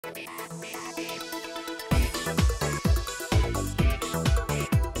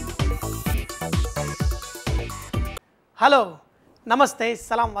Hello, Namaste,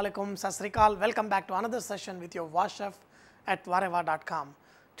 Salam Alaikum, Sat Sri Akal. Welcome back to another session with your Vahchef at vareva.com.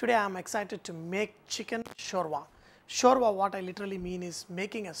 Today I am excited to make chicken shorba. Shorba, what I literally mean is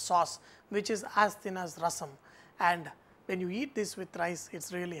making a sauce which is as thin as rasam, and when you eat this with rice,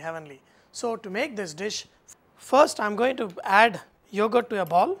 it's really heavenly. So to make this dish, first I am going to add yogurt to a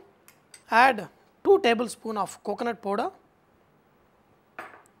bowl, add 2 tablespoons of coconut powder,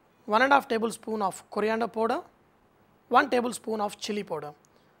 1.5 tablespoon of coriander powder, 1 tablespoon of chili powder.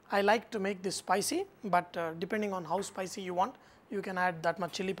 I like to make this spicy, but depending on how spicy you want, you can add that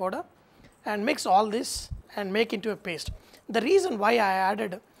much chili powder, and mix all this and make into a paste. The reason why I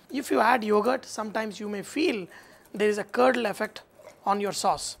added, if you add yogurt, sometimes you may feel there is a curdle effect on your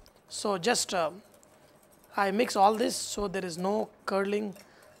sauce. So just I mix all this so there is no curdling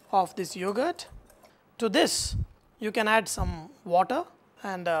of this yogurt. To this you can add some water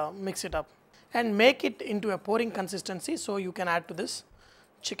and mix it up and make it into a pouring consistency, so you can add to this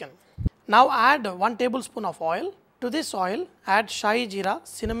chicken. Now add 1 tablespoon of oil. To this oil add shahi jeera,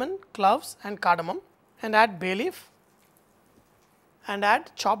 cinnamon, cloves and cardamom, and add bay leaf and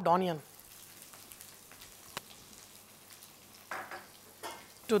add chopped onion.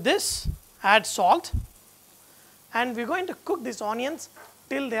 To this add salt, and we are going to cook these onions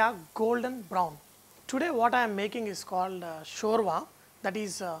till they are golden brown. Today what I am making is called shorba, that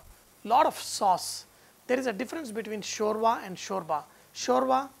is lot of sauce. There is a difference between shorba and shorba.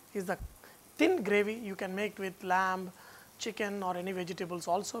 Shorba is the thin gravy you can make with lamb, chicken or any vegetables,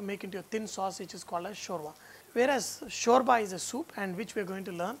 also make into a thin sauce which is called as shorba. Whereas shorba is a soup, and which we are going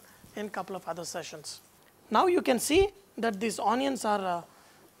to learn in couple of other sessions. Now you can see that these onions are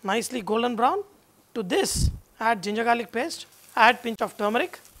nicely golden brown. To this add ginger garlic paste, add pinch of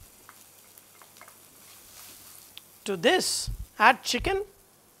turmeric. To this add chicken.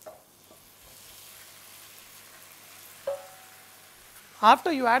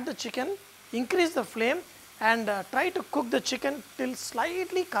 After you add the chicken, increase the flame and try to cook the chicken till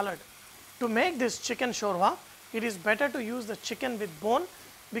slightly colored. To make this chicken shorba, it is better to use the chicken with bone,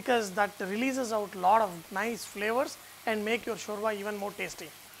 because that releases out a lot of nice flavors and make your shorba even more tasty.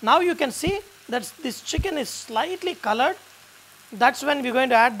 Now you can see that this chicken is slightly colored. That's when we are going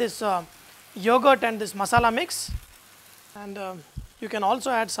to add this yogurt and this masala mix, and you can also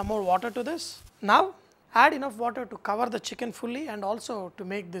add some more water to this. Now add enough water to cover the chicken fully, and also to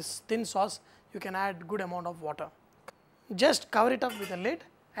make this thin sauce you can add good amount of water. Just cover it up with a lid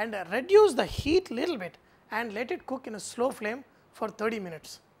and reduce the heat little bit and let it cook in a slow flame for 30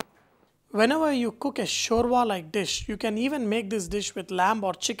 minutes. Whenever you cook a shorba like dish, you can even make this dish with lamb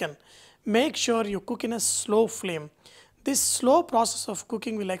or chicken. Make sure you cook in a slow flame. This slow process of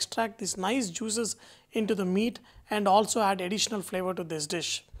cooking will extract these nice juices into the meat and also add additional flavor to this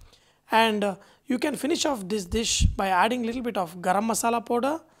dish. And you can finish off this dish by adding little bit of garam masala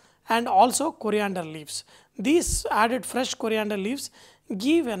powder and also coriander leaves. These added fresh coriander leaves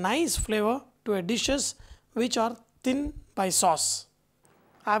give a nice flavor to a dishes which are thin by sauce.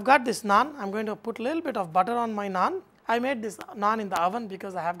 I have got this naan. I am going to put a little bit of butter on my naan. I made this naan in the oven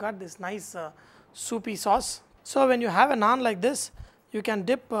because I have got this nice soupy sauce. So when you have a naan like this, you can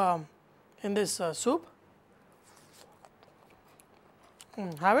dip in this soup.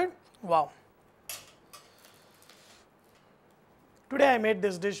 Have it? Wow. Today I made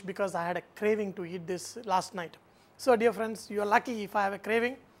this dish because I had a craving to eat this last night. So dear friends, you are lucky. If I have a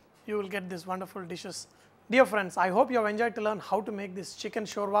craving, you will get these wonderful dishes. Dear friends, I hope you have enjoyed to learn how to make this chicken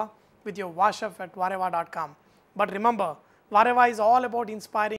shorba with your Vahchef at vareva.com. But remember, Vareva is all about inspiring